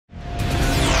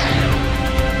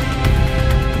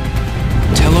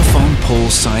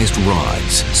baseball-sized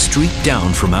rods streak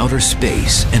down from outer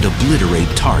space and obliterate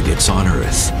targets on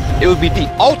Earth. It would be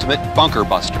the ultimate bunker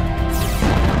buster.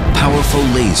 Powerful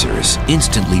lasers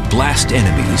instantly blast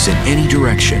enemies in any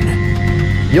direction.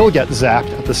 You'll get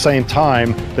zapped at the same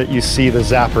time that you see the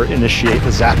zapper initiate the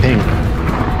zapping.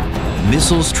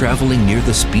 Missiles traveling near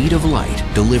the speed of light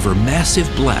deliver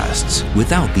massive blasts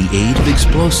without the aid of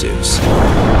explosives.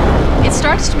 It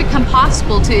starts to become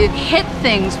possible to hit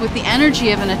things with the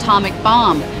energy of an atomic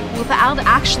bomb without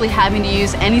actually having to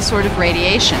use any sort of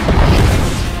radiation.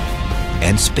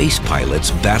 And space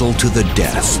pilots battle to the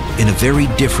death in a very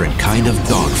different kind of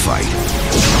dogfight.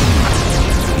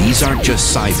 These aren't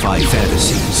just sci-fi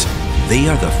fantasies. They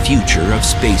are the future of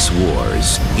space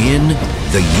wars in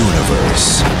the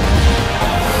universe.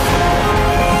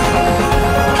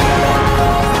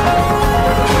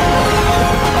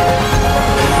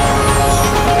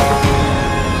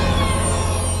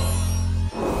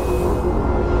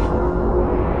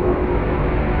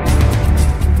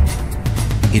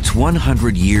 It's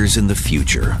 100 years in the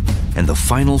future, and the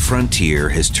final frontier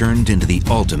has turned into the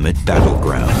ultimate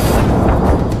battleground.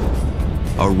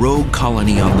 A rogue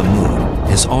colony on the moon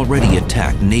has already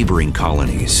attacked neighboring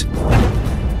colonies.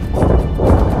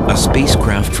 A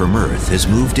spacecraft from Earth has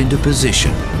moved into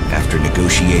position after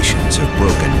negotiations have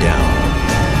broken down.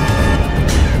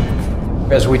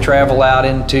 As we travel out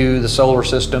into the solar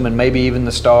system and maybe even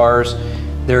the stars,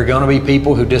 there are going to be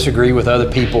people who disagree with other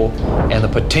people, and the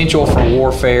potential for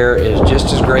warfare is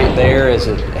just as great there as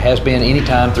it has been any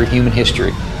time through human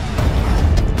history.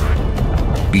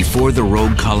 Before the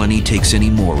rogue colony takes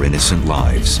any more innocent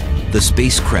lives, the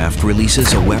spacecraft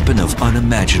releases a weapon of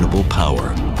unimaginable power,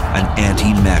 an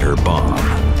antimatter bomb.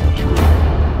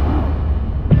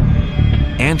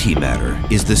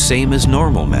 Antimatter is the same as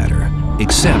normal matter,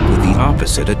 except with the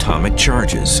opposite atomic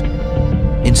charges.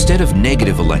 Instead of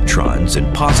negative electrons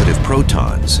and positive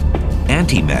protons,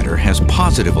 antimatter has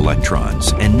positive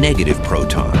electrons and negative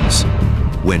protons.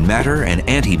 When matter and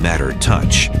antimatter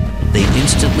touch, they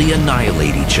instantly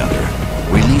annihilate each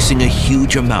other, releasing a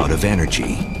huge amount of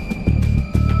energy.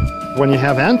 When you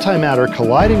have antimatter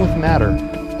colliding with matter,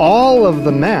 all of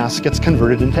the mass gets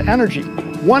converted into energy.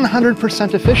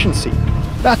 100% efficiency.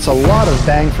 That's a lot of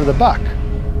bang for the buck.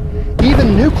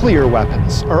 Even nuclear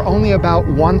weapons are only about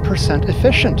 1%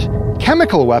 efficient.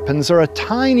 Chemical weapons are a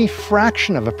tiny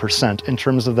fraction of a percent in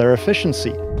terms of their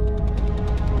efficiency.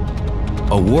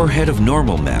 A warhead of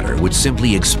normal matter would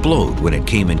simply explode when it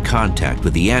came in contact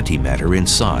with the antimatter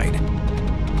inside.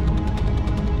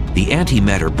 The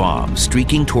antimatter bomb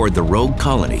streaking toward the rogue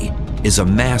colony is a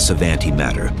mass of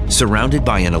antimatter surrounded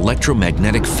by an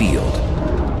electromagnetic field.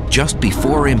 Just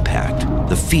before impact,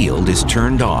 the field is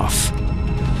turned off.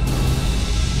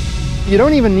 You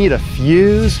don't even need a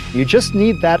fuse, you just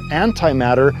need that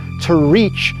antimatter to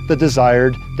reach the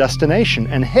desired destination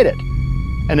and hit it.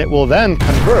 And it will then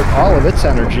convert all of its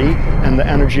energy and the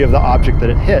energy of the object that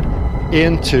it hit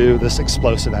into this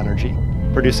explosive energy,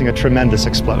 producing a tremendous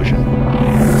explosion.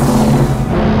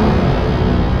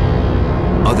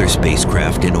 Other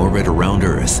spacecraft in orbit around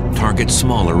Earth target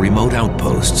smaller remote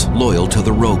outposts loyal to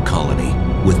the rogue colony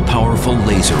with powerful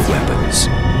laser weapons.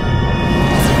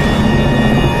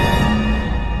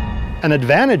 An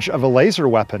advantage of a laser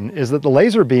weapon is that the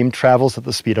laser beam travels at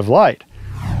the speed of light.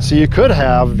 So you could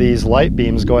have these light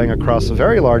beams going across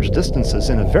very large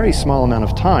distances in a very small amount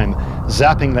of time,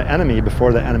 zapping the enemy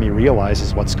before the enemy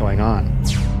realizes what's going on.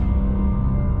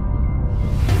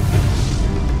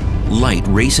 Light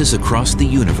races across the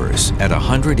universe at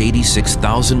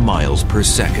 186,000 miles per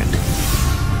second.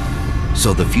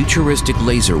 So the futuristic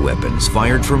laser weapons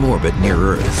fired from orbit near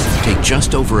Earth take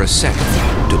just over a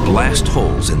second to blast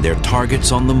holes in their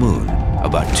targets on the moon,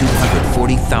 about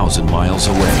 240,000 miles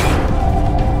away.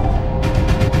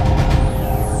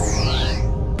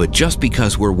 But just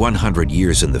because we're 100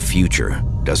 years in the future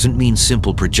doesn't mean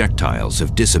simple projectiles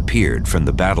have disappeared from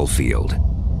the battlefield.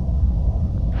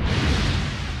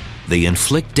 They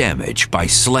inflict damage by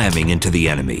slamming into the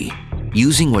enemy,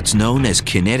 using what's known as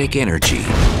kinetic energy,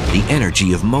 the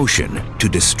energy of motion, to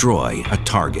destroy a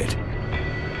target.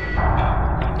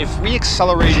 If we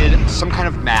accelerated some kind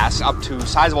of mass up to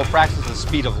sizable fractions of the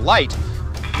speed of light,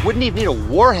 wouldn't even need a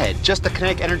warhead. Just the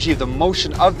kinetic energy of the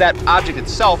motion of that object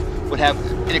itself would have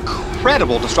an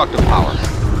incredible destructive power.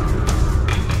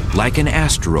 Like an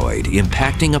asteroid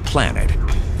impacting a planet,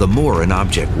 the more an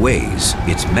object weighs,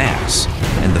 its mass,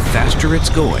 and the faster it's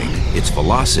going, its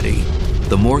velocity,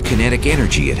 the more kinetic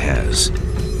energy it has.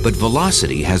 But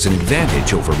velocity has an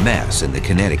advantage over mass in the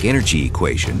kinetic energy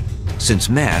equation, since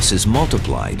mass is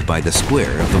multiplied by the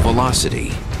square of the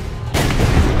velocity.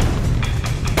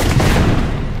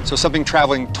 So something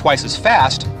traveling twice as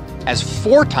fast has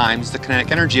 4 times the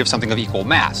kinetic energy of something of equal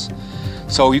mass.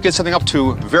 So you get something up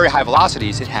to very high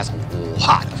velocities, it has a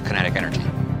lot of kinetic energy.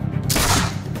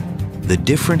 The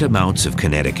different amounts of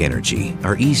kinetic energy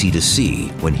are easy to see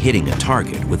when hitting a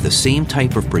target with the same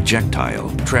type of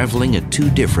projectile traveling at 2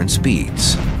 different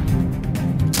speeds.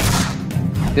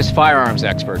 This firearms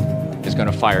expert is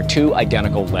going to fire 2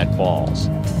 identical lead balls.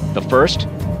 The first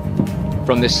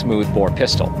from this smoothbore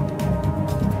pistol.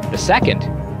 The second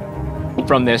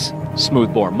from this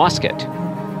smoothbore musket.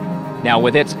 Now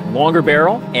with its longer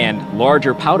barrel and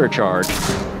larger powder charge,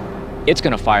 it's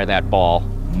going to fire that ball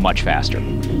much faster.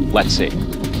 Let's see.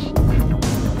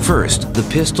 First, the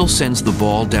pistol sends the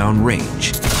ball down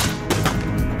range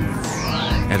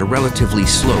at a relatively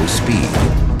slow speed.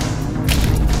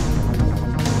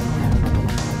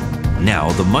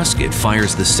 Now the musket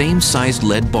fires the same sized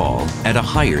lead ball at a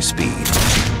higher speed.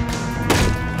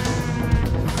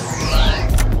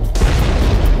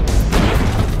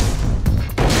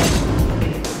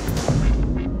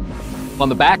 On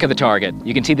the back of the target,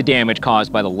 you can see the damage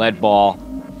caused by the lead ball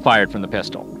fired from the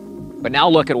pistol. But now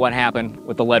look at what happened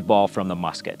with the lead ball from the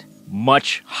musket.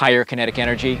 Much higher kinetic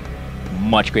energy,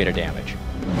 much greater damage.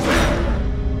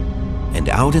 And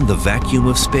out in the vacuum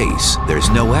of space,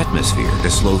 there's no atmosphere to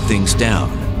slow things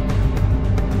down.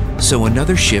 So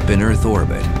another ship in Earth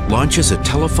orbit launches a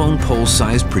telephone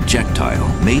pole-sized projectile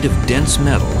made of dense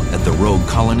metal at the rogue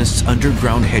colonists'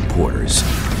 underground headquarters.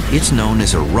 It's known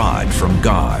as a rod from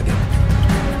God.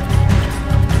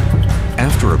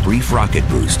 After a brief rocket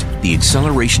boost, the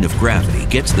acceleration of gravity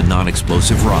gets the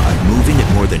non-explosive rod moving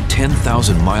at more than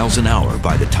 10,000 miles an hour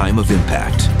by the time of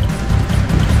impact.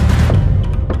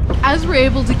 As we're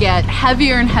able to get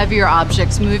heavier and heavier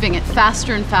objects moving at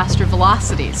faster and faster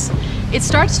velocities, it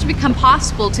starts to become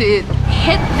possible to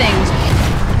hit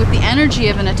things with the energy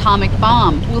of an atomic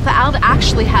bomb without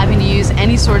actually having to use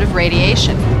any sort of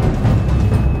radiation.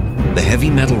 The heavy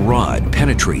metal rod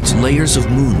penetrates layers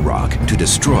of moon rock to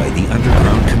destroy the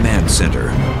underground command center.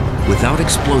 Without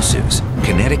explosives,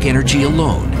 kinetic energy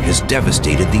alone has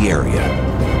devastated the area.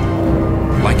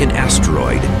 Like an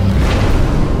asteroid,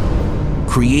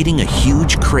 creating a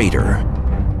huge crater.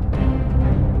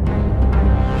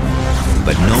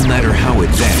 But no matter how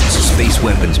advanced space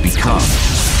weapons become,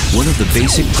 one of the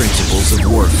basic principles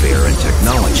of warfare and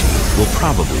technology will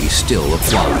probably still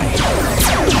apply.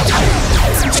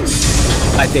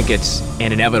 I think it's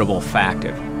an inevitable fact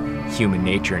of human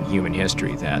nature and human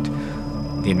history that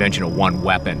the invention of one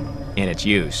weapon and its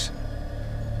use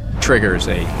triggers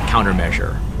a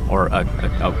countermeasure or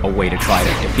a way to try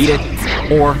to defeat it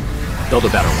or build a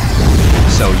better one.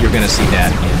 So you're going to see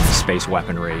that in space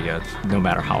weaponry no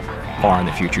matter how far in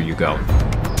the future you go.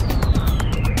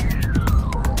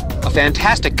 A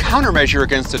fantastic countermeasure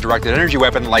against a directed energy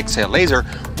weapon like, say, a laser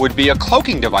would be a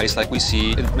cloaking device like we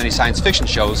see in many science fiction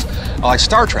shows like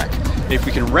Star Trek. If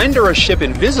we can render a ship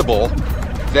invisible,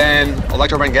 then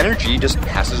electromagnetic energy just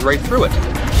passes right through it.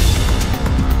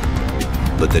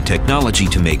 But the technology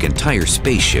to make entire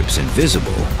spaceships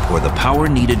invisible, or the power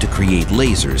needed to create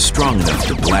lasers strong enough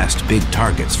to blast big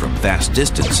targets from vast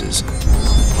distances,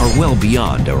 are well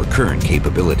beyond our current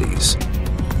capabilities.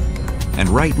 And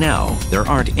right now, there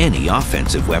aren't any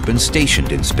offensive weapons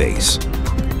stationed in space.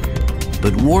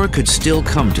 But war could still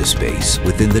come to space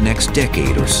within the next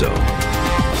decade or so.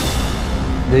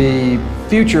 The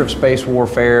future of space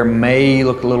warfare may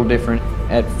look a little different.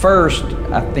 At first,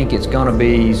 I think it's going to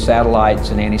be satellites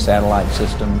and anti-satellite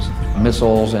systems,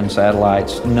 missiles and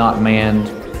satellites, not manned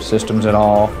systems at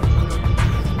all.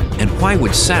 And why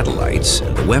would satellites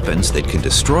and the weapons that can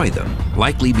destroy them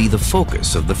likely be the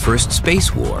focus of the first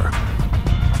space war?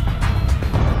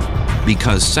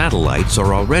 Because satellites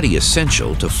are already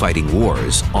essential to fighting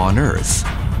wars on Earth.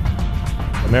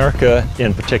 America,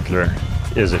 in particular,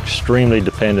 is extremely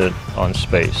dependent on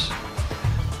space.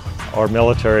 Our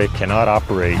military cannot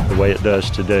operate the way it does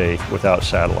today without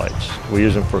satellites. We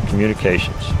use them for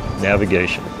communications,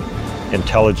 navigation,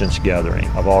 intelligence gathering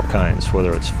of all kinds,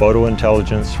 whether it's photo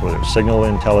intelligence, whether it's signal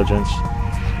intelligence.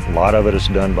 A lot of it is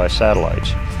done by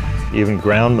satellites. Even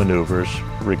ground maneuvers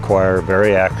require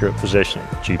very accurate positioning,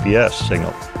 GPS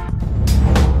signal.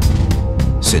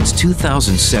 Since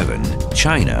 2007,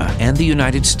 China and the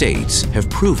United States have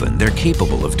proven they're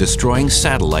capable of destroying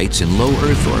satellites in low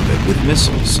Earth orbit with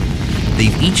missiles.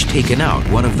 They've each taken out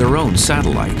one of their own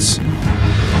satellites.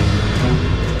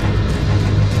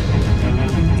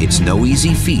 It's no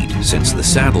easy feat since the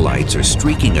satellites are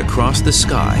streaking across the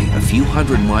sky a few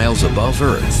hundred miles above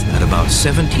Earth at about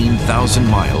 17,000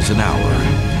 miles an hour.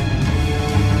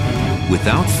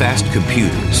 Without fast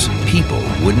computers, people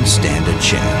wouldn't stand a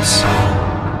chance.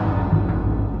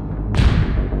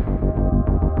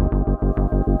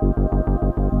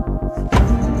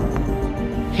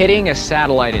 Hitting a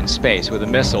satellite in space with a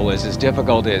missile is as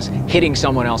difficult as hitting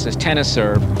someone else's tennis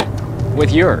serve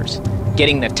with yours.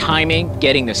 Getting the timing,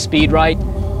 getting the speed right,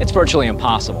 it's virtually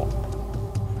impossible.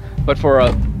 But for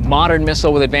a modern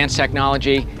missile with advanced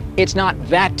technology, it's not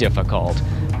that difficult.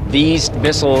 These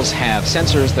missiles have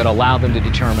sensors that allow them to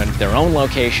determine their own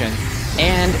location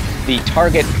and the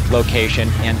target location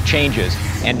and changes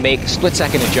and make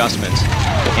split-second adjustments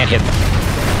and hit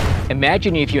them.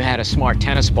 Imagine if you had a smart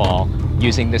tennis ball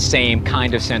using the same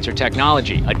kind of sensor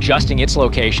technology, adjusting its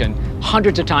location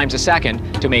hundreds of times a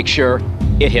second to make sure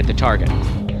it hit the target.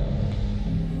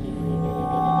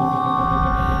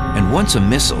 And once a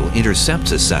missile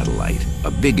intercepts a satellite,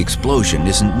 a big explosion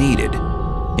isn't needed.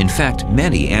 In fact,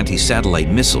 many anti-satellite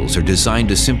missiles are designed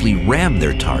to simply ram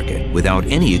their target without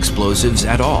any explosives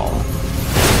at all.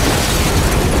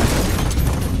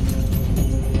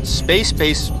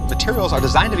 Space-based materials are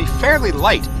designed to be fairly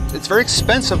light. It's very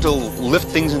expensive to lift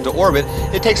things into orbit.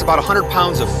 It takes about 100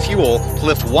 pounds of fuel to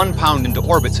lift 1 pound into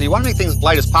orbit, so you want to make things as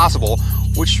light as possible,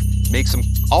 which makes them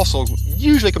also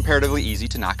usually comparatively easy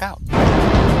to knock out.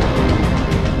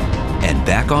 And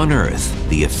back on Earth,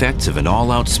 the effects of an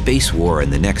all-out space war in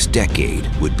the next decade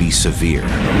would be severe.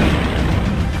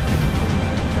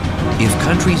 If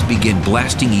countries begin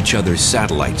blasting each other's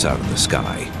satellites out of the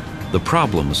sky, the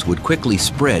problems would quickly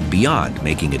spread beyond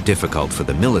making it difficult for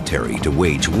the military to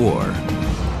wage war.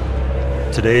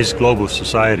 Today's global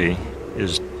society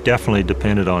is definitely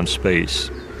dependent on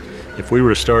space. If we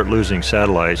were to start losing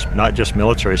satellites, not just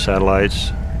military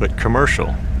satellites, but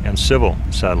commercial and civil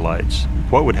satellites,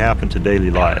 what would happen to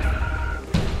daily life?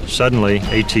 Suddenly,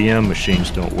 ATM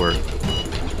machines don't work.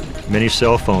 Many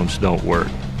cell phones don't work.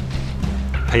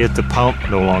 Pay at the pump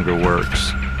no longer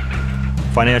works.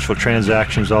 Financial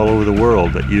transactions all over the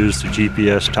world that use the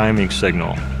GPS timing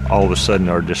signal all of a sudden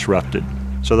are disrupted.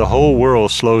 So the whole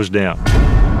world slows down.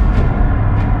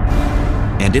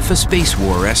 And if a space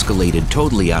war escalated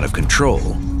totally out of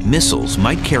control, missiles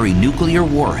might carry nuclear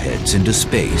warheads into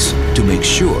space to make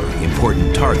sure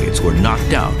important targets were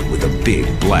knocked out with a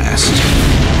big blast.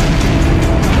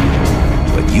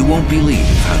 But you won't believe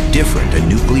how different a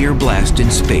nuclear blast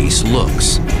in space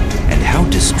looks, and how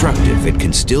destructive it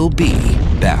can still be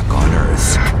back on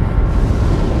Earth.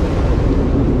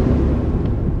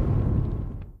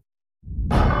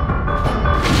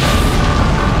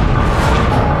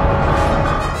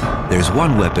 There's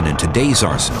one weapon in today's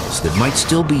arsenals that might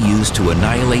still be used to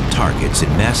annihilate targets in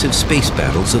massive space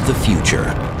battles of the future: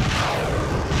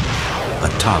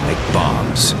 atomic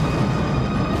bombs.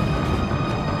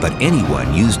 But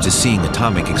anyone used to seeing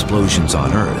atomic explosions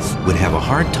on Earth would have a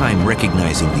hard time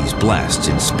recognizing these blasts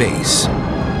in space.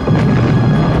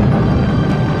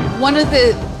 One of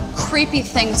the creepy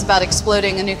things about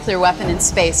exploding a nuclear weapon in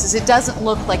space is it doesn't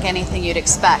look like anything you'd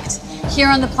expect. Here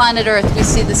on the planet Earth, we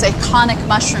see this iconic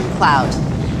mushroom cloud.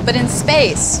 But in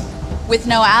space, with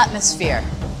no atmosphere,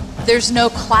 there's no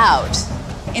cloud.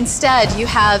 Instead, you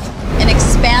have an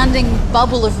expanding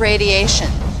bubble of radiation,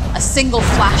 a single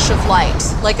flash of light,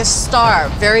 like a star,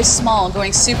 very small,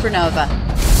 going supernova.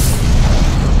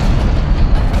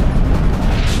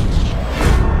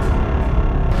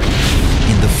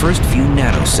 In the first few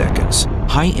nanoseconds,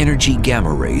 high-energy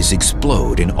gamma rays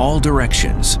explode in all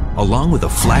directions, along with a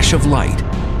flash of light,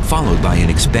 followed by an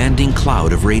expanding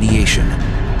cloud of radiation.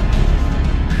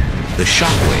 The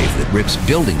shockwave that rips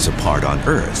buildings apart on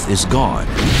Earth is gone,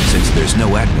 since there's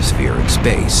no atmosphere in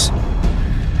space.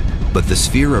 But the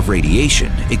sphere of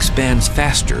radiation expands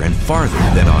faster and farther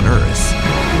than on Earth.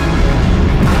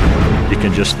 You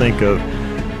can just think of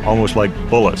almost like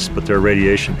bullets, but they're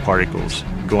radiation particles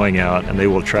going out, and they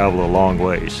will travel a long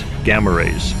ways. Gamma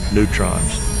rays,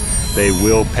 neutrons. They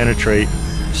will penetrate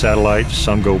satellites.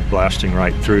 Some go blasting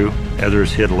right through.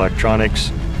 Others hit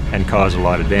electronics and cause a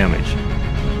lot of damage.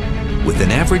 With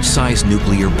an average-sized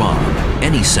nuclear bomb,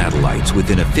 any satellites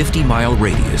within a 50-mile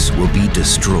radius will be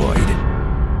destroyed.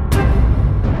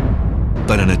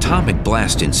 But an atomic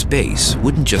blast in space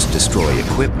wouldn't just destroy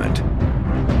equipment.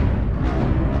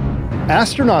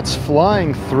 Astronauts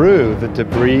flying through the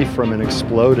debris from an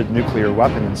exploded nuclear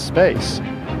weapon in space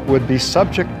would be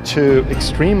subject to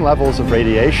extreme levels of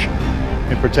radiation.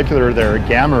 In particular, there are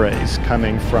gamma rays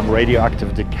coming from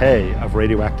radioactive decay of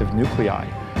radioactive nuclei,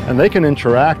 and they can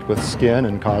interact with skin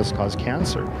and cause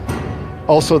cancer.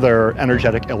 Also, there are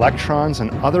energetic electrons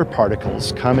and other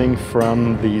particles coming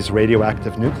from these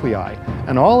radioactive nuclei,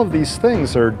 and all of these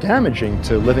things are damaging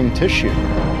to living tissue.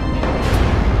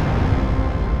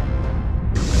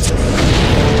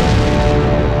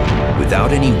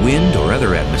 Without any wind or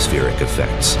other atmospheric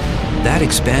effects, that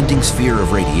expanding sphere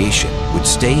of radiation would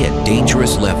stay at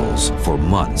dangerous levels for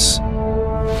months.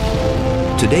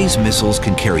 Today's missiles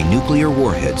can carry nuclear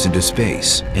warheads into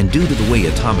space, and due to the way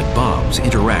atomic bombs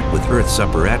interact with Earth's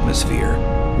upper atmosphere,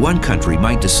 one country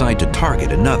might decide to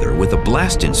target another with a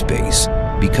blast in space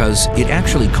because it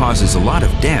actually causes a lot of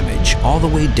damage all the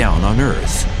way down on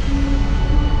Earth.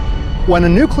 When a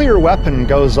nuclear weapon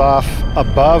goes off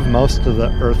above most of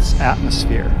the Earth's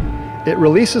atmosphere, it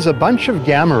releases a bunch of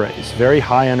gamma rays, very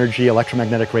high energy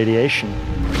electromagnetic radiation,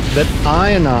 that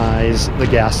ionize the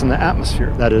gas in the atmosphere.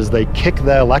 That is, they kick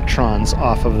the electrons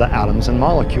off of the atoms and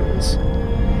molecules.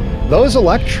 Those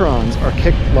electrons are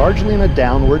kicked largely in a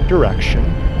downward direction,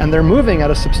 and they're moving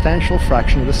at a substantial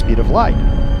fraction of the speed of light.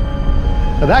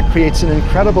 Now that creates an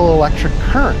incredible electric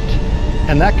current,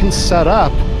 and that can set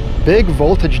up big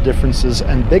voltage differences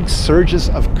and big surges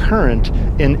of current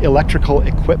in electrical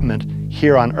equipment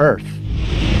here on Earth.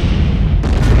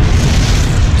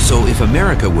 So if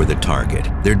America were the target,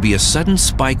 there'd be a sudden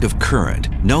spike of current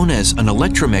known as an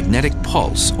electromagnetic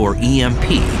pulse, or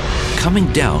EMP,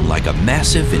 coming down like a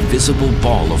massive invisible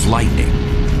ball of lightning.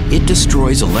 It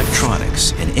destroys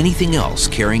electronics and anything else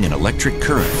carrying an electric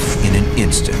current in an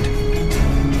instant.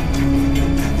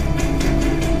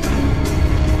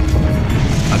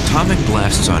 Atomic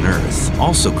blasts on Earth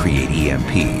also create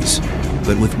EMPs,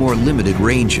 but with more limited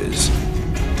ranges.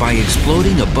 By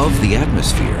exploding above the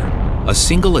atmosphere, a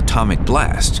single atomic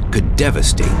blast could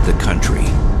devastate the country.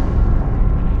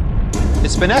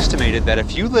 It's been estimated that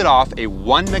if you lit off a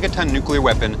 1 megaton nuclear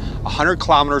weapon 100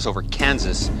 kilometers over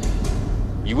Kansas,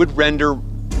 you would render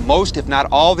most, if not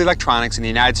all, the electronics in the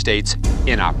United States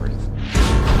inoperative.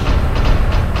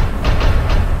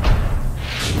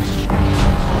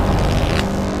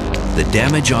 The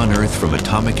damage on Earth from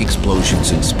atomic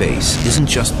explosions in space isn't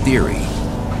just theory.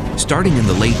 Starting in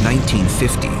the late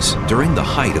 1950s, during the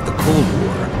height of the Cold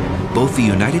War, both the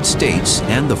United States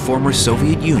and the former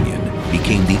Soviet Union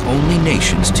became the only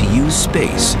nations to use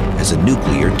space as a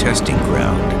nuclear testing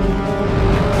ground.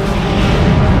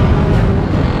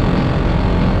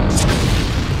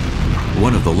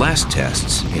 One of the last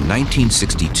tests, in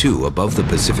 1962 above the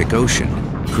Pacific Ocean,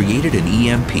 created an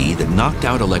EMP that knocked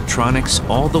out electronics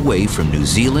all the way from New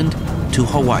Zealand to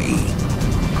Hawaii.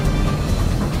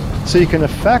 So you can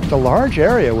affect a large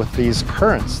area with these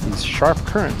currents, these sharp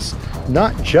currents,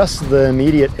 not just the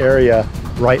immediate area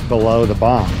right below the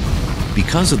bomb.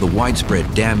 Because of the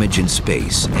widespread damage in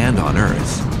space and on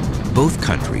Earth, both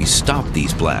countries stopped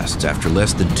these blasts after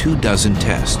less than 24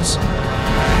 tests.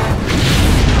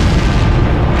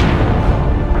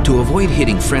 To avoid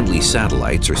hitting friendly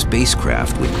satellites or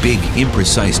spacecraft with big,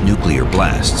 imprecise nuclear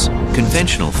blasts,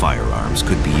 conventional firearms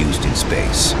could be used in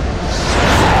space.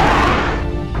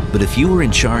 But if you were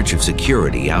in charge of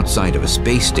security outside of a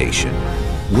space station,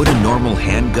 would a normal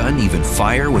handgun even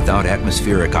fire without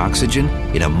atmospheric oxygen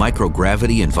in a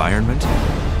microgravity environment?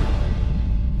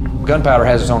 Gunpowder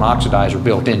has its own oxidizer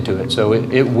built into it, so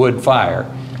it would fire.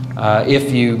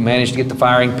 If you managed to get the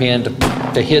firing pin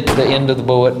to hit the end of the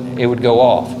bullet, it would go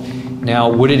off. Now,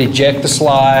 would it eject the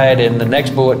slide and the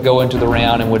next bullet go into the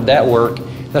round, and would that work?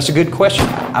 That's a good question.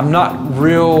 I'm not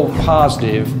real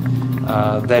positive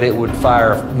that it would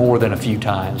fire more than a few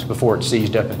times before it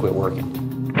seized up and quit working.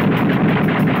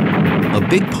 A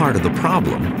big part of the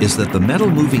problem is that the metal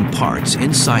moving parts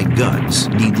inside guns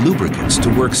need lubricants to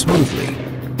work smoothly.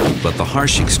 But the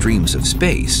harsh extremes of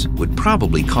space would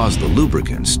probably cause the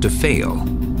lubricants to fail.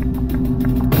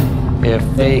 If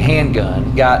a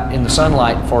handgun got in the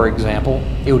sunlight, for example,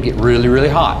 it would get really, really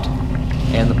hot,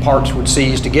 and the parts would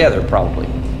seize together probably.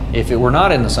 If it were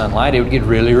not in the sunlight, it would get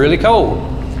really, really cold,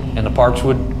 and the parts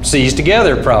would seize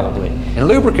together probably. And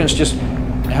lubricants just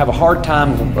have a hard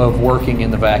time of working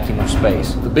in the vacuum of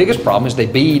space. The biggest problem is they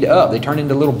bead up. They turn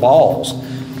into little balls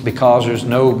because there's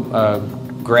no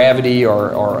gravity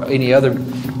or any other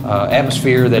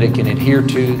atmosphere that it can adhere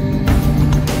to.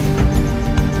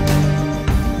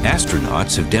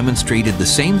 Astronauts have demonstrated the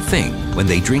same thing when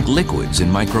they drink liquids in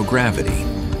microgravity.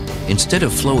 Instead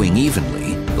of flowing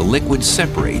evenly, the liquids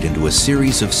separate into a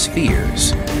series of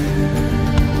spheres.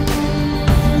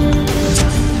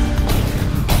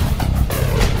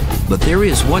 But there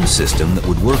is one system that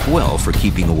would work well for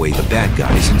keeping away the bad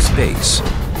guys in space: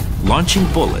 launching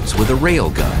bullets with a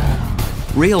railgun.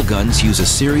 Railguns use a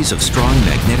series of strong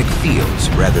magnetic fields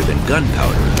rather than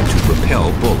gunpowder to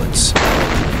propel bullets.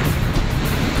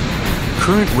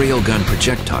 Current railgun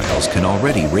projectiles can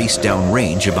already race down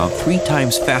range about 3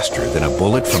 times faster than a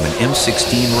bullet from an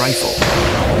M16 rifle.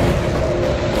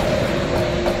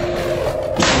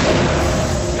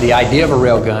 The idea of a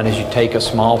railgun is you take a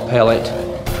small pellet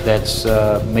that's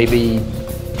maybe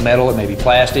metal, it may be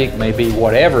plastic, maybe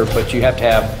whatever, but you have to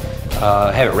have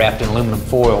have it wrapped in aluminum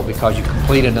foil, because you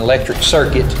complete an electric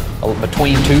circuit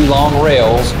between two long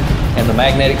rails, and the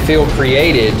magnetic field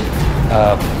created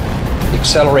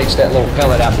accelerates that little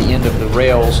pellet out the end of the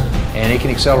rails, and it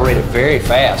can accelerate it very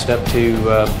fast, up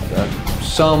to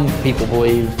some people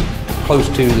believe close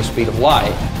to the speed of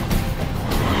light.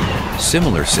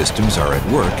 Similar systems are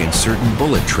at work in certain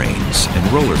bullet trains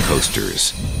and roller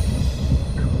coasters.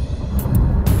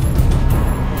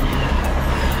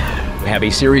 We have a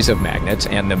series of magnets,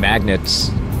 and the magnets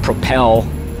propel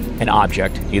an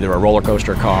object, either a roller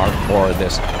coaster car or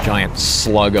this giant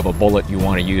slug of a bullet you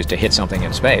want to use to hit something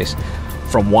in space,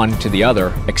 from one to the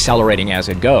other, accelerating as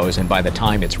it goes, and by the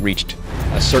time it's reached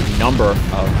a certain number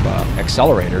of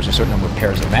accelerators, a certain number of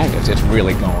pairs of magnets, it's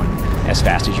really going as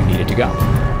fast as you need it to go.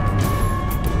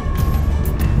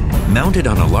 Mounted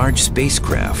on a large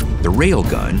spacecraft, the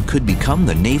railgun could become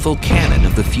the naval cannon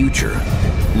of the future.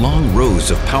 Long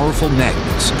rows of powerful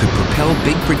magnets could propel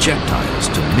big projectiles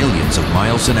to millions of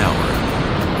miles an hour.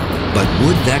 But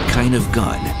would that kind of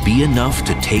gun be enough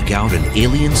to take out an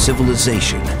alien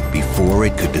civilization before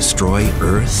it could destroy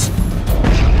Earth?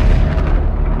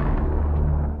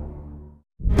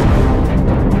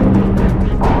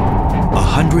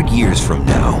 Years from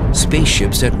now,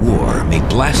 spaceships at war may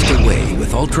blast away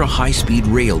with ultra-high-speed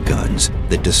railguns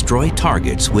that destroy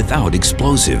targets without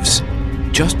explosives.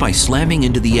 Just by slamming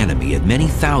into the enemy at many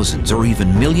thousands or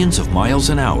even millions of miles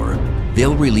an hour,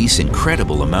 they'll release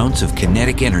incredible amounts of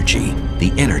kinetic energy,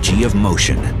 the energy of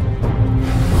motion.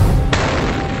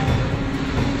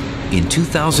 In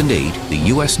 2008, the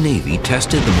U.S. Navy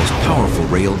tested the most powerful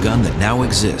railgun that now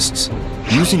exists.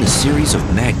 Using a series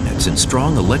of magnets and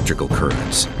strong electrical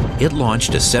currents, it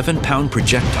launched a 7-pound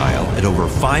projectile at over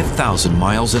 5,000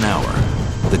 miles an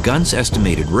hour. The gun's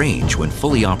estimated range, when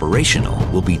fully operational,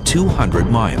 will be 200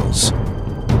 miles.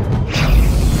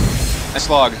 A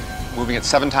slug, moving at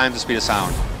 7 times the speed of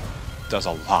sound, does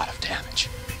a lot of damage.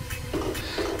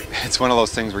 It's one of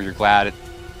those things where you're glad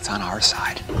it's on our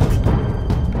side.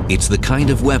 It's the kind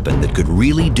of weapon that could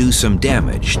really do some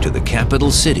damage to the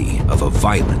capital city of a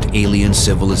violent alien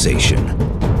civilization.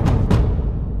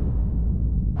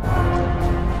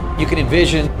 You can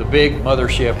envision the big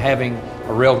mothership having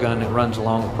a railgun that runs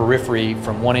along the periphery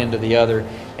from one end to the other,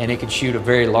 and it could shoot a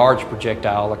very large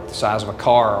projectile like the size of a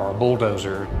car or a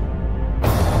bulldozer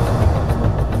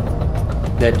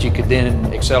that you could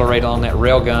then accelerate on that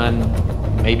railgun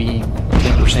maybe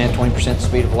 10%, 20% the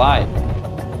speed of light.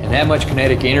 And that much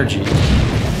kinetic energy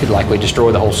could likely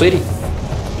destroy the whole city.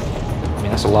 I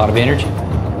mean, that's a lot of energy.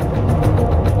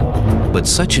 But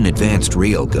such an advanced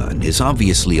railgun is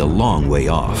obviously a long way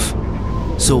off.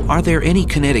 So are there any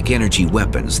kinetic energy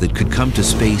weapons that could come to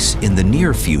space in the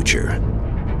near future?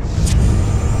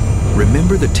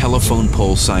 Remember the telephone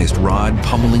pole-sized rod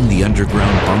pummeling the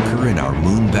underground bunker in our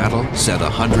moon battle set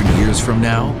 100 years from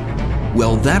now?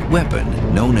 Well, that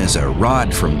weapon, known as a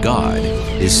rod from God,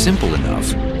 is simple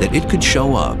enough that it could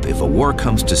show up if a war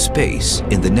comes to space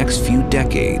in the next few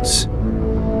decades.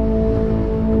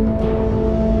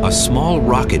 A small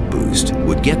rocket boost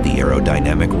would get the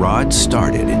aerodynamic rod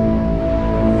started.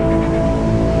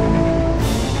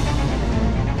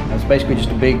 It's basically just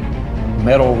a big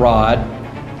metal rod,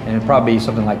 and it'd probably be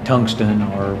something like tungsten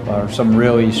or some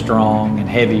really strong and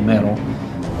heavy metal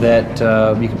that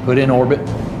you can put in orbit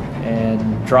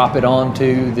and drop it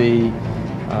onto the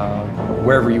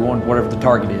wherever you want, whatever the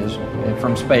target is,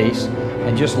 from space,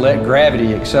 and just let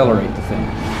gravity accelerate the thing.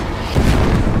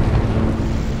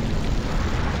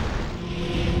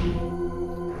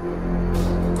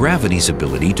 Gravity's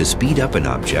ability to speed up an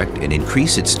object and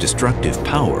increase its destructive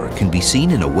power can be seen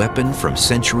in a weapon from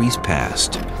centuries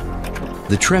past.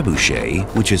 The trebuchet,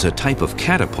 which is a type of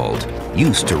catapult,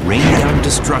 used to rain down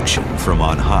destruction from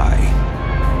on high.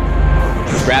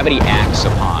 Gravity acts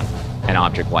upon an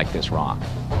object like this rock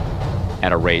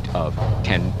at a rate of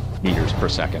 10 meters per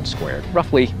second squared,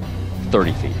 roughly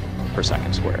 30 feet per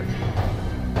second squared.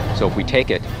 So if we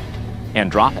take it and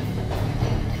drop it,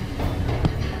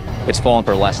 it's fallen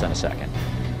for less than a second,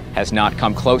 has not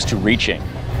come close to reaching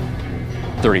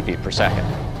 30 feet per second.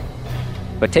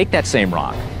 But take that same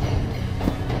rock,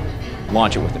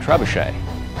 launch it with the trebuchet,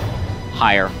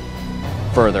 higher,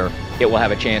 further, it will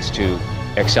have a chance to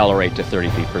accelerate to 30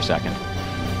 feet per second,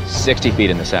 60 feet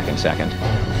in the second,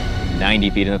 90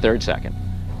 feet in the third second.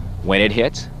 When it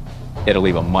hits, it'll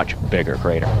leave a much bigger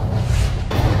crater.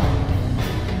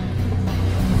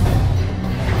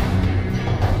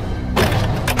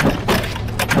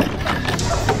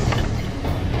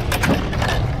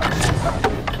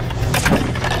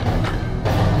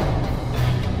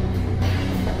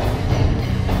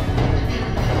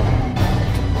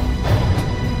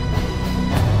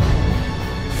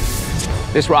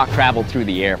 This rock traveled through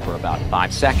the air for about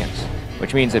 5 seconds,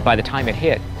 which means that by the time it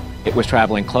hit, it was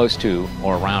traveling close to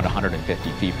or around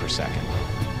 150 feet per second.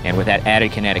 And with that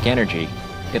added kinetic energy,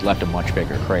 it left a much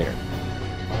bigger crater.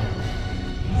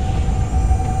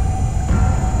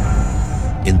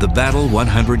 In the battle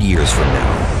 100 years from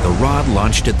now, the rod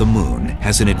launched at the moon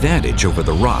has an advantage over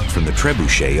the rock from the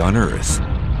trebuchet on Earth.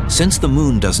 Since the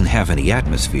moon doesn't have any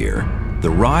atmosphere, the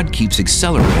rod keeps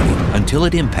accelerating until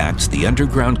it impacts the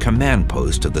underground command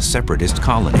post of the Separatist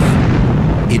colony.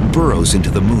 It burrows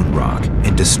into the moon rock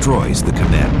and destroys the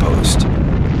command post.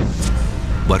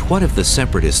 But what if the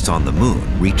Separatists on the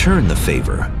moon return the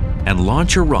favor and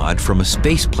launch a rod from a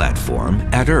space platform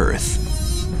at Earth?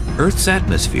 Earth's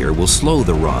atmosphere will slow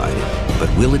the rod,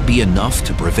 but will it be enough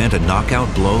to prevent a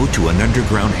knockout blow to an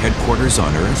underground headquarters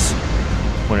on Earth?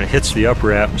 When it hits the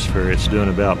upper atmosphere, it's doing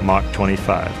about Mach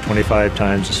 25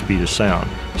 times the speed of sound.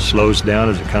 It slows down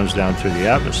as it comes down through the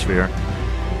atmosphere,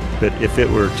 but if it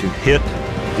were to hit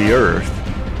the Earth,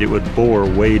 it would bore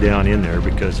way down in there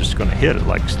because it's going to hit at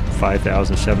like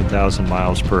 5,000, 7,000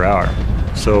 miles per hour.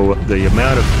 So the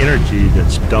amount of energy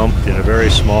that's dumped in a very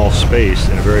small space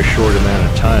in a very short amount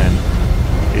of time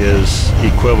is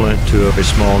equivalent to a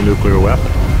small nuclear weapon.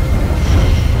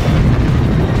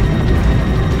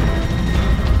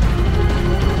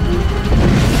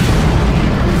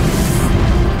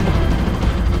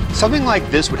 Something like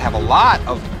this would have a lot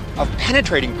of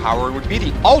penetrating power and would be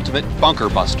the ultimate bunker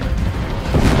buster.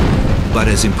 But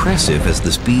as impressive as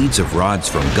the speeds of rods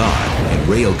from God and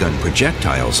railgun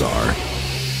projectiles are,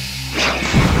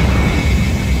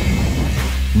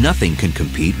 nothing can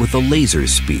compete with the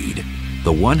laser's speed,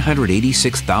 the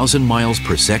 186,000 miles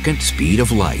per second speed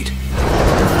of light.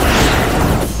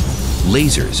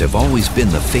 Lasers have always been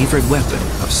the favorite weapon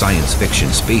of science fiction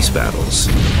space battles.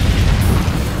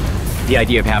 The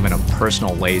idea of having a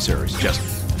personal laser is just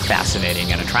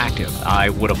fascinating and attractive. I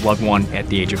would have loved one at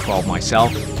the age of 12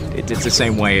 myself. It's the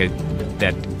same way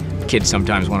that kids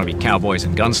sometimes want to be cowboys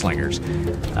and gunslingers.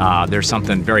 There's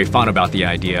something very fun about the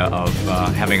idea of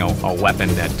having a weapon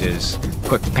that is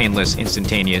quick, painless,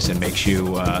 instantaneous, and makes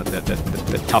you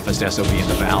the toughest SOB in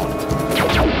the valley.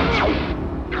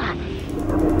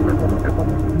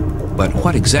 But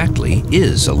what exactly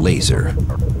is a laser?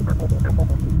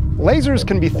 Lasers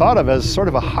can be thought of as sort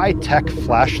of a high-tech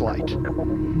flashlight.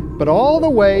 But all the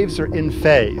waves are in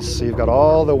phase, so you've got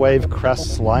all the wave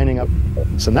crests lining up.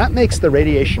 So that makes the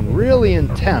radiation really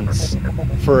intense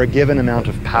for a given amount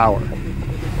of power.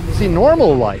 See,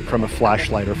 normal light from a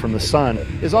flashlight or from the sun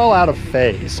is all out of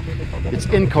phase. It's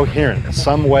incoherent.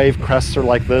 Some wave crests are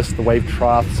like this, the wave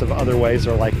troughs of other waves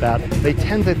are like that. They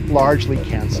tend to largely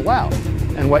cancel out.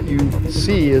 And what you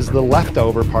see is the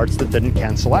leftover parts that didn't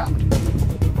cancel out.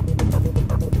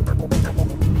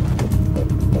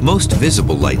 Most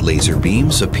visible light laser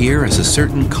beams appear as a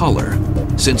certain color,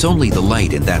 since only the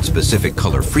light in that specific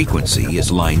color frequency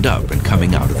is lined up and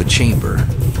coming out of the chamber.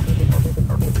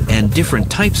 And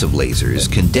different types of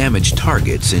lasers can damage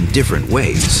targets in different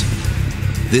ways.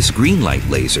 This green light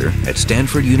laser at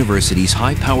Stanford University's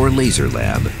High Power Laser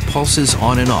Lab pulses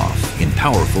on and off in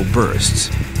powerful bursts.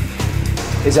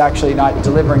 Is actually not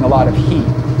delivering a lot of heat.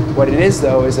 What it is,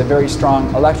 though, is a very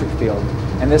strong electric field.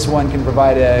 And this one can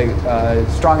provide a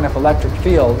strong enough electric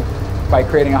field. By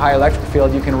creating a high electric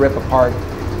field, you can rip apart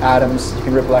atoms, you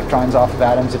can rip electrons off of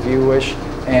atoms if you wish,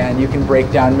 and you can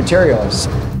break down materials.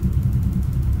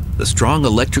 The strong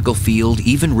electrical field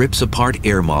even rips apart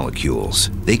air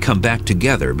molecules. They come back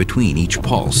together between each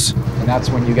pulse. And that's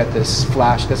when you get this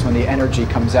flash, that's when the energy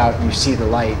comes out, and you see the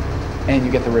light, and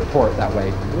you get the report that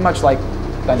way, much like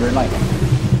thunder and lightning.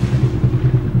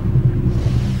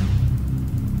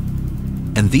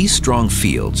 And these strong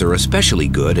fields are especially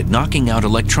good at knocking out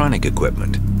electronic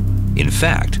equipment. In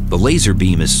fact, the laser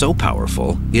beam is so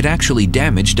powerful, it actually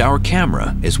damaged our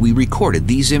camera as we recorded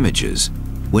these images,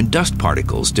 when dust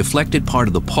particles deflected part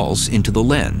of the pulse into the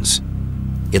lens.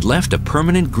 It left a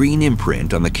permanent green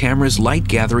imprint on the camera's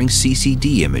light-gathering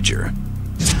CCD imager.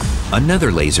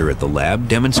 Another laser at the lab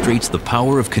demonstrates the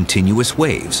power of continuous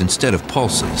waves instead of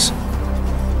pulses.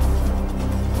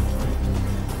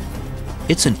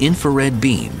 It's an infrared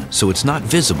beam, so it's not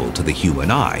visible to the human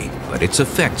eye, but its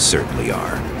effects certainly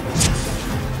are.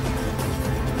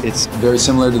 It's very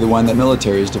similar to the one that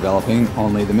military is developing,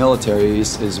 only the military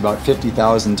is about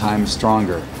 50,000 times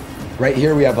stronger. Right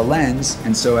here we have a lens,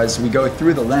 and so as we go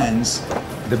through the lens,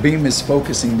 the beam is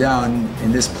focusing down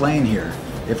in this plane here.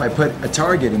 If I put a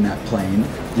target in that plane,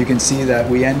 you can see that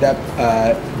we end up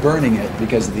burning it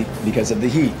because of the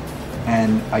heat.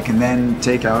 And I can then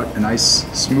take out a nice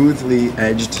smoothly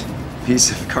edged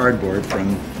piece of cardboard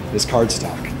from this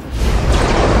cardstock.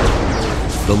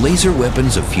 The laser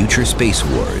weapons of future space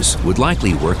wars would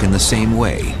likely work in the same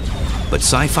way. But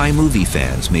sci-fi movie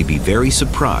fans may be very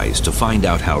surprised to find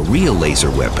out how real laser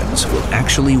weapons will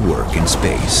actually work in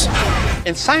space.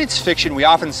 In science fiction, we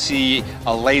often see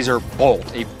a laser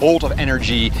bolt, a bolt of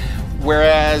energy,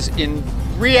 whereas in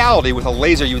reality, with a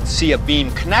laser, you would see a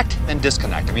beam connect and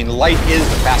disconnect. I mean, light is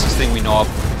the fastest thing we know of.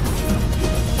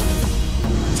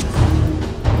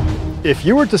 If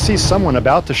you were to see someone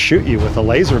about to shoot you with a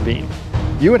laser beam,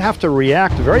 you would have to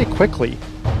react very quickly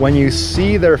when you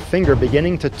see their finger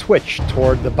beginning to twitch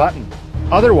toward the button.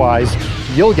 Otherwise,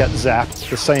 you'll get zapped at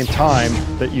the same time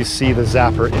that you see the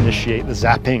zapper initiate the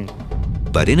zapping.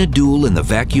 But in a duel in the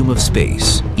vacuum of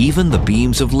space, even the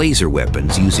beams of laser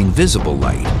weapons using visible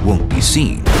light won't be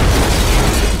seen.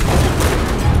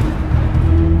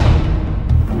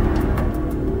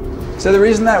 So the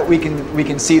reason that we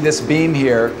can see this beam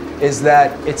here is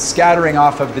that it's scattering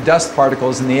off of the dust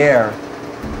particles in the air.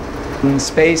 In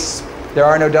space, there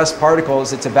are no dust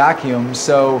particles, it's a vacuum,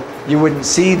 so you wouldn't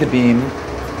see the beam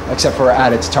except for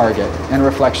at its target and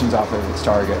reflections off of its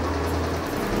target.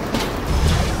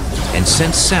 And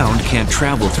since sound can't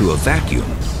travel through a vacuum,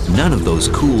 none of those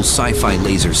cool sci-fi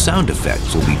laser sound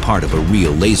effects will be part of a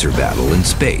real laser battle in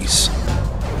space.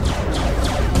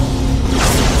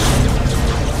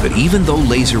 But even though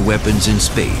laser weapons in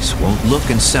space won't look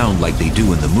and sound like they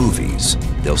do in the movies,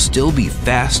 they'll still be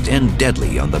fast and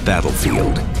deadly on the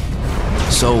battlefield.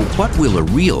 So what will a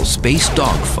real space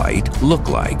dogfight look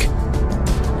like?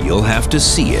 You'll have to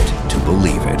see it to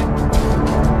believe it.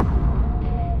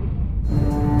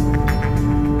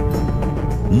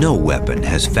 No weapon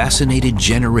has fascinated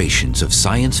generations of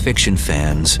science fiction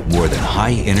fans more than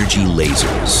high-energy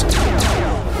lasers.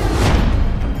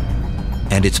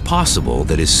 And it's possible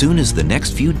that as soon as the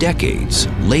next few decades,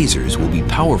 lasers will be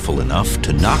powerful enough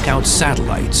to knock out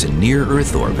satellites in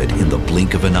near-Earth orbit in the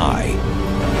blink of an eye.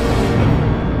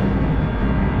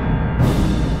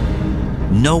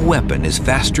 No weapon is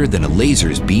faster than a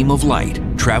laser's beam of light,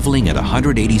 traveling at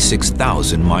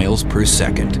 186,000 miles per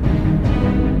second.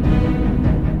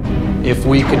 If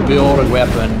we could build a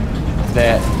weapon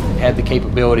that had the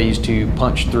capabilities to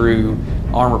punch through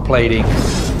armor plating,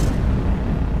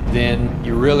 then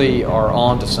you really are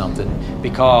onto something.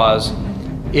 Because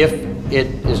if it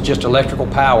is just electrical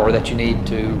power that you need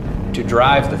to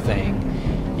drive the thing,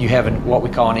 you have what we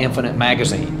call an infinite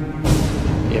magazine.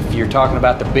 If you're talking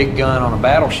about the big gun on a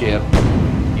battleship,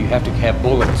 you have to have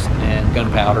bullets and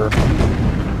gunpowder.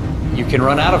 You can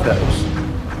run out of those.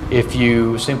 If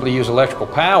you simply use electrical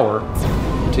power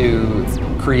to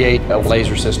create a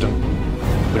laser system,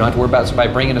 we don't have to worry about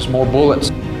somebody bringing us more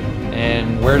bullets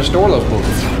and where to store those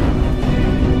bullets.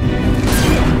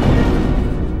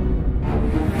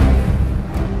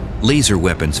 Laser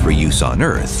weapons for use on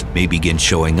Earth may begin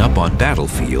showing up on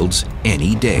battlefields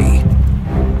any day.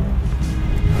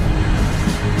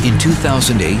 In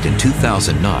 2008 and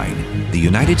 2009, the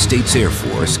United States Air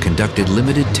Force conducted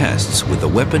limited tests with a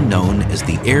weapon known as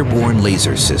the Airborne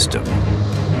Laser System.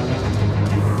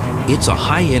 It's a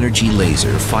high-energy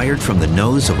laser fired from the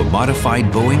nose of a modified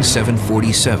Boeing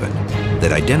 747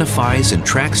 that identifies and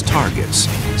tracks targets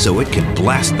so it can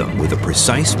blast them with a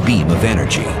precise beam of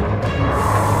energy.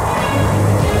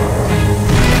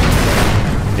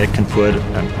 It can put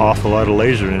an awful lot of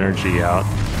laser energy out.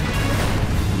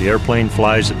 The airplane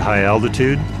flies at high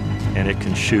altitude, and it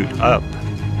can shoot up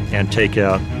and take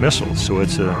out missiles, so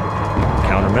it's a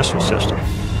counter-missile system.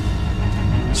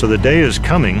 So the day is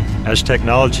coming as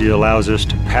technology allows us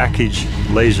to package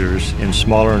lasers in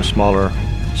smaller and smaller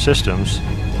systems.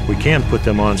 We can put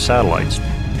them on satellites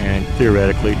and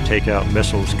theoretically take out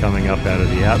missiles coming up out of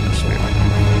the atmosphere.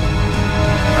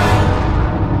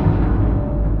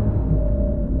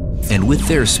 And with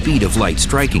their speed of light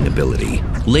striking ability,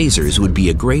 lasers would be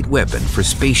a great weapon for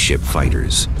spaceship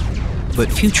fighters.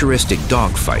 But futuristic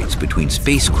dogfights between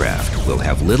spacecraft will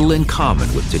have little in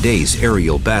common with today's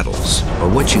aerial battles or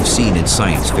what you've seen in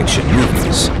science fiction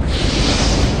movies.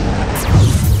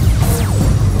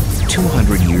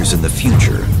 200 years in the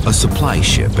future, a supply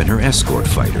ship and her escort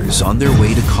fighters on their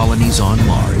way to colonies on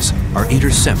Mars are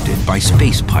intercepted by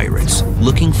space pirates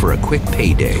looking for a quick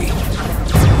payday.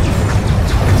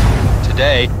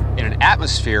 Today, in an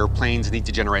atmosphere, planes need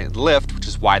to generate lift, which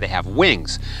is why they have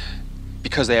wings.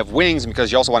 Because they have wings and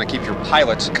because you also want to keep your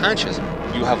pilots conscious,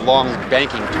 you have long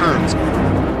banking turns.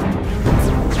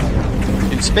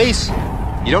 In space,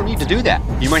 you don't need to do that.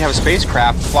 You might have a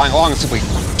spacecraft flying along and simply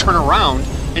turn around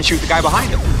and shoot the guy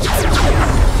behind him.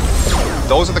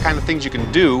 Those are the kind of things you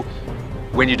can do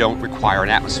when you don't require an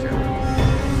atmosphere.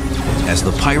 As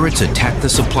the pirates attack the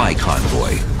supply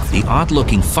convoy, the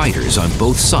odd-looking fighters on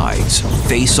both sides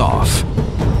face off.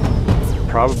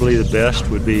 Probably the best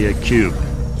would be a cube,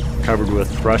 covered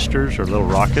with thrusters or little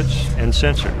rockets and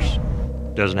sensors.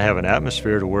 Doesn't have an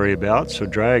atmosphere to worry about, so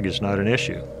drag is not an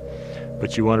issue.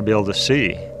 But you want to be able to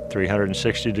see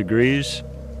 360 degrees,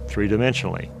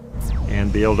 three-dimensionally,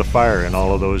 and be able to fire in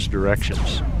all of those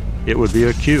directions. It would be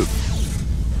a cube.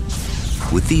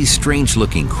 With these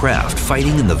strange-looking craft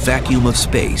fighting in the vacuum of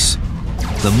space,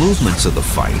 the movements of the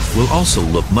fight will also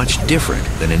look much different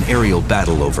than an aerial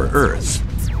battle over Earth.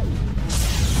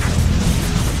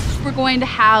 We're going to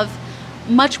have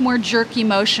much more jerky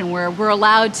motion where we're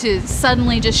allowed to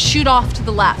suddenly just shoot off to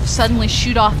the left, suddenly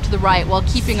shoot off to the right while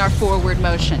keeping our forward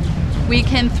motion. We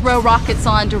can throw rockets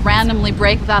on to randomly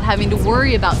brake without having to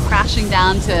worry about crashing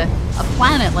down to a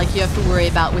planet like you have to worry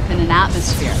about within an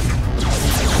atmosphere.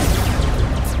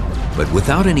 But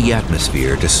without any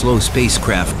atmosphere to slow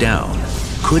spacecraft down,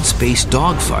 could space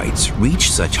dogfights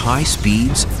reach such high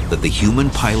speeds that the human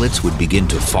pilots would begin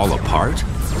to fall apart?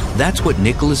 That's what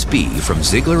Nicholas B. from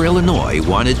Ziegler, Illinois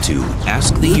wanted to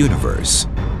ask the universe.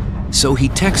 So he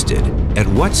texted, "At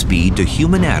what speed do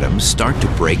human atoms start to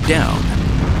break down?"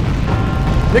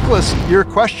 Nicholas, your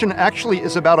question actually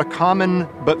is about a common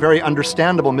but very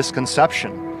understandable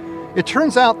misconception. It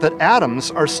turns out that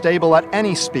atoms are stable at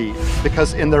any speed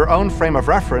because in their own frame of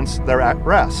reference, they're at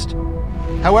rest.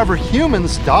 However,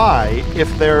 humans die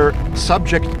if they're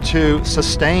subject to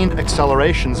sustained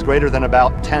accelerations greater than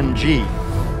about 10 g.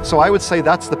 So I would say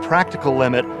that's the practical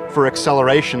limit for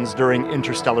accelerations during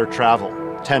interstellar travel,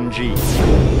 10 g.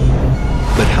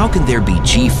 But how can there be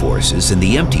g-forces in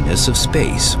the emptiness of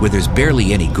space where there's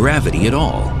barely any gravity at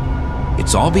all?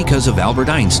 It's all because of Albert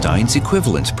Einstein's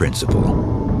equivalence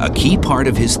principle, a key part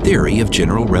of his theory of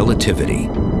general relativity.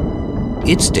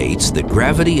 It states that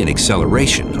gravity and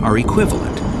acceleration are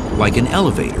equivalent, like an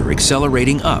elevator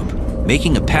accelerating up,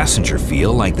 making a passenger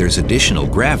feel like there's additional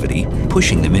gravity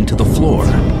pushing them into the floor.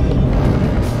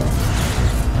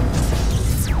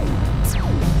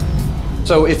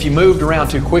 So if you moved around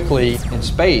too quickly in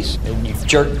space and you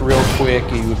jerked real quick,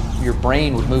 your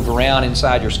brain would move around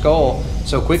inside your skull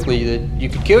so quickly that you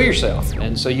could kill yourself.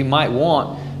 And so you might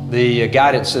want the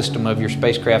guidance system of your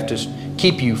spacecraft to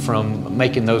keep you from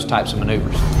making those types of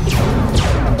maneuvers.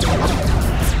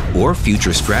 Or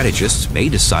future strategists may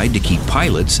decide to keep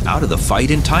pilots out of the fight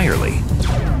entirely.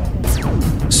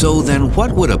 So then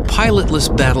what would a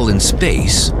pilotless battle in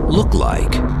space look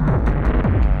like?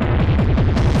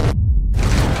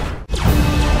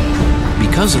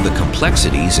 Because of the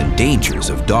complexities and dangers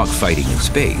of dogfighting in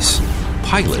space,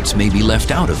 pilots may be left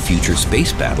out of future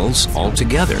space battles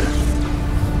altogether.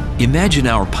 Imagine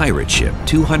our pirate ship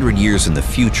 200 years in the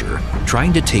future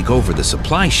trying to take over the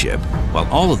supply ship while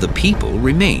all of the people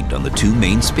remained on the two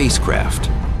main spacecraft.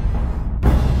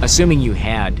 Assuming you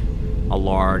had a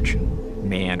large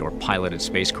manned or piloted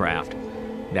spacecraft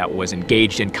that was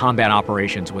engaged in combat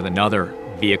operations with another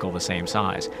vehicle the same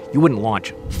size, you wouldn't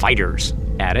launch fighters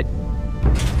at it.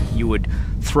 You would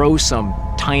throw some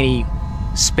tiny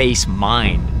space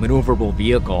mine maneuverable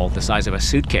vehicle the size of a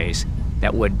suitcase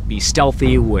that would be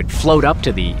stealthy, would float up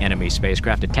to the enemy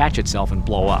spacecraft, attach itself, and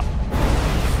blow up.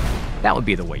 That would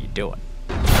be the way you do it.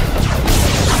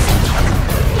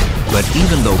 But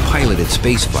even though piloted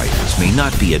spacefighters may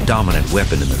not be a dominant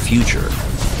weapon in the future,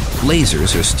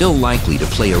 lasers are still likely to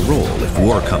play a role if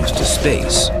war comes to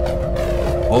space,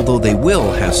 although they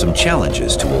will have some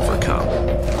challenges to overcome.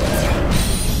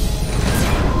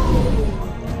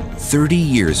 30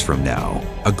 years from now,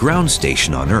 a ground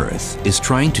station on Earth is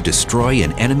trying to destroy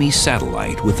an enemy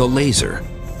satellite with a laser.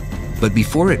 But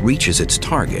before it reaches its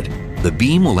target, the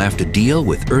beam will have to deal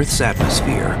with Earth's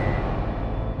atmosphere.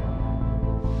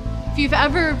 If you've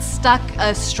ever stuck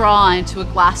a straw into a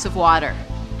glass of water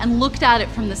and looked at it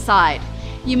from the side,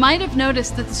 you might have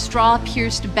noticed that the straw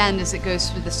appears to bend as it goes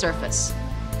through the surface.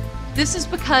 This is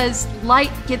because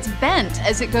light gets bent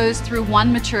as it goes through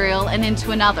one material and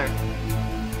into another.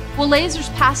 Well,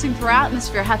 lasers passing through our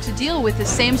atmosphere have to deal with the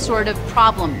same sort of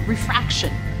problem,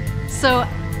 refraction. So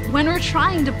when we're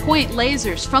trying to point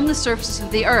lasers from the surface of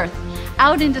the Earth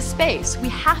out into space, we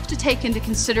have to take into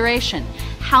consideration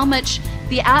how much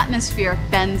the atmosphere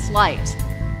bends light.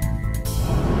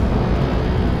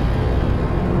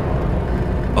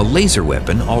 A laser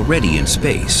weapon already in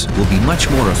space will be much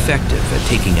more effective at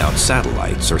taking out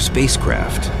satellites or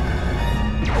spacecraft.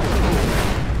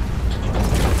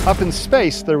 Up in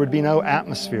space, there would be no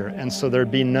atmosphere, and so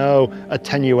there'd be no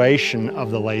attenuation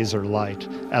of the laser light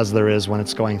as there is when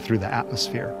it's going through the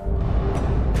atmosphere.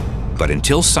 But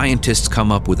until scientists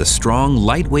come up with a strong,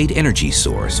 lightweight energy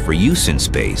source for use in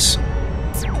space,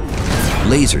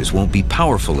 lasers won't be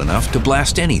powerful enough to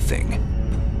blast anything.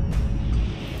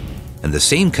 And the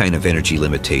same kind of energy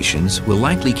limitations will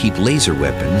likely keep laser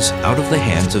weapons out of the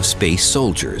hands of space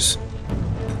soldiers.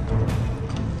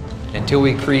 Until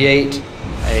we create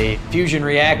a fusion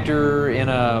reactor in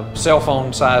a cell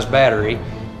phone-sized battery,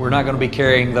 we're not going to be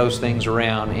carrying those things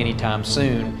around anytime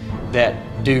soon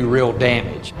that do real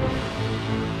damage.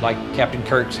 Like Captain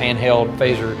Kirk's handheld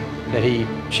phaser that he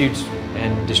shoots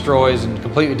and destroys and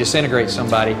completely disintegrates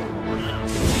somebody.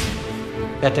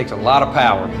 That takes a lot of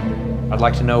power. I'd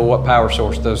like to know what power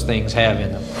source those things have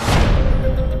in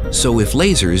them. So if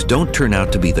lasers don't turn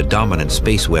out to be the dominant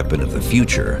space weapon of the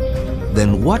future,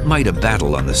 then what might a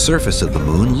battle on the surface of the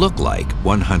moon look like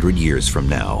 100 years from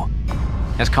now?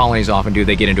 As colonies often do,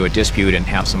 they get into a dispute and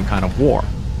have some kind of war.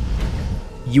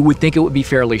 You would think it would be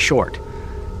fairly short.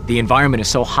 The environment is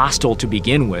so hostile to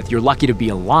begin with, you're lucky to be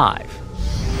alive.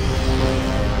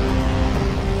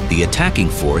 The attacking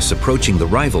force approaching the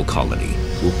rival colony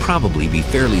will probably be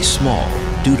fairly small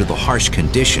due to the harsh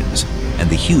conditions and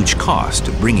the huge cost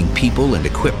of bringing people and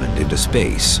equipment into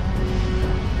space.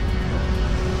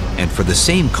 And for the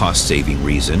same cost-saving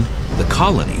reason, the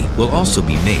colony will also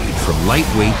be made from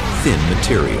lightweight, thin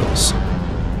materials.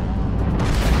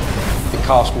 It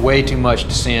costs way too much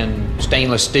to send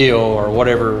stainless steel or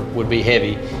whatever would be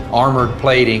heavy, armored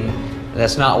plating.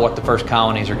 That's not what the first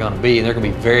colonies are going to be, and they're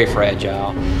going to be very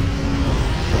fragile.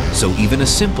 So even a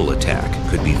simple attack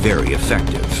could be very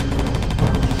effective.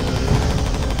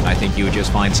 I think you would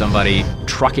just find somebody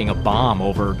trucking a bomb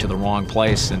over to the wrong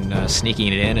place and sneaking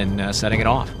it in and setting it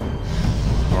off.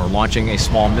 Or launching a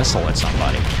small missile at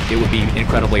somebody. It would be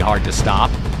incredibly hard to stop.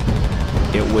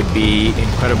 It would be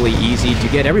incredibly easy to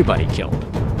get everybody killed.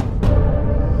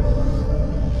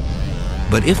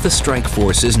 But if the strike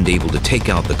force isn't able to take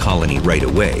out the colony right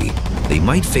away, they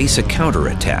might face a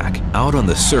counterattack out on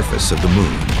the surface of the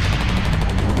moon.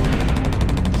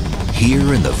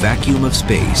 Here in the vacuum of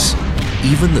space,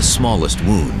 even the smallest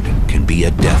wound can be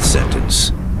a death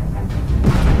sentence.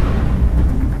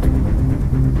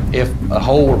 If a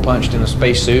hole were punched in a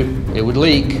spacesuit, it would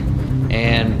leak.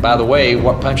 And by the way,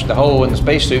 what punched the hole in the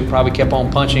spacesuit probably kept on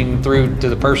punching through to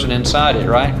the person inside it,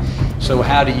 right? So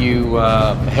how do you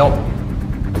help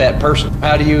that person?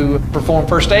 How do you perform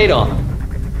first aid on them?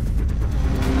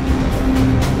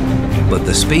 But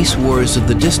the space wars of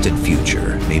the distant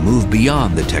future may move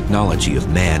beyond the technology of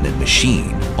man and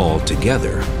machine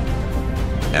altogether.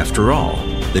 After all,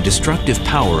 the destructive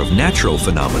power of natural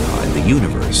phenomena in the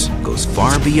universe goes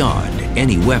far beyond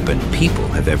any weapon people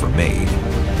have ever made.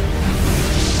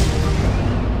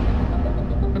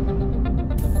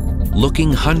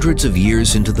 Looking hundreds of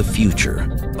years into the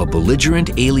future, a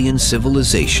belligerent alien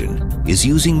civilization is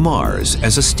using Mars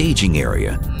as a staging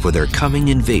area for their coming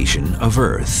invasion of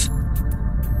Earth.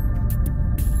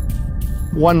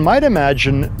 One might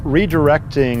imagine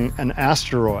redirecting an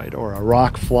asteroid or a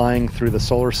rock flying through the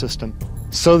solar system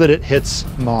so that it hits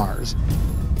Mars.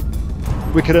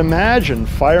 We could imagine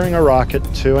firing a rocket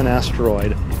to an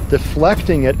asteroid,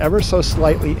 deflecting it ever so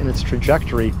slightly in its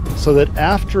trajectory so that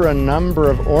after a number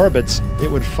of orbits,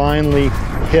 it would finally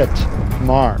hit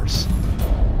Mars.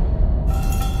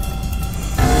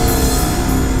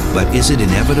 But is it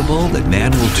inevitable that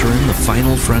man will turn the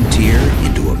final frontier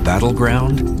into a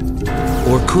battleground?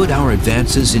 Or could our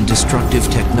advances in destructive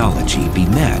technology be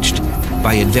matched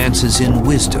by advances in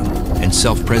wisdom and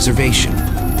self-preservation?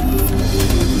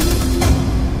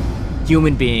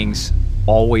 Human beings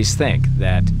always think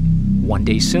that one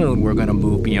day soon we're going to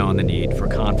move beyond the need for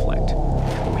conflict.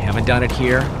 But we haven't done it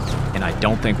here, and I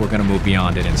don't think we're going to move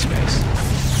beyond it in space.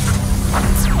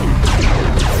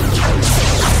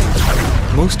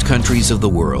 Most countries of the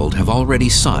world have already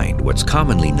signed what's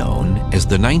commonly known as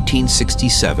the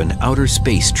 1967 Outer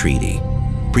Space Treaty,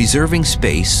 preserving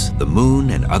space, the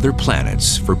moon, and other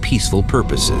planets for peaceful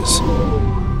purposes.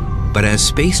 But as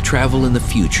space travel in the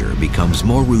future becomes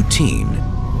more routine,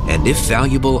 and if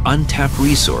valuable untapped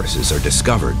resources are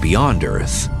discovered beyond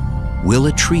Earth, will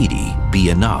a treaty be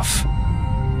enough?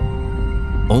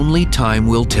 Only time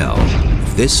will tell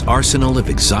if this arsenal of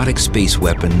exotic space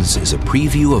weapons is a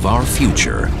preview of our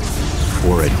future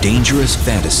or a dangerous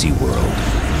fantasy world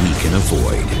we can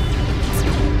avoid.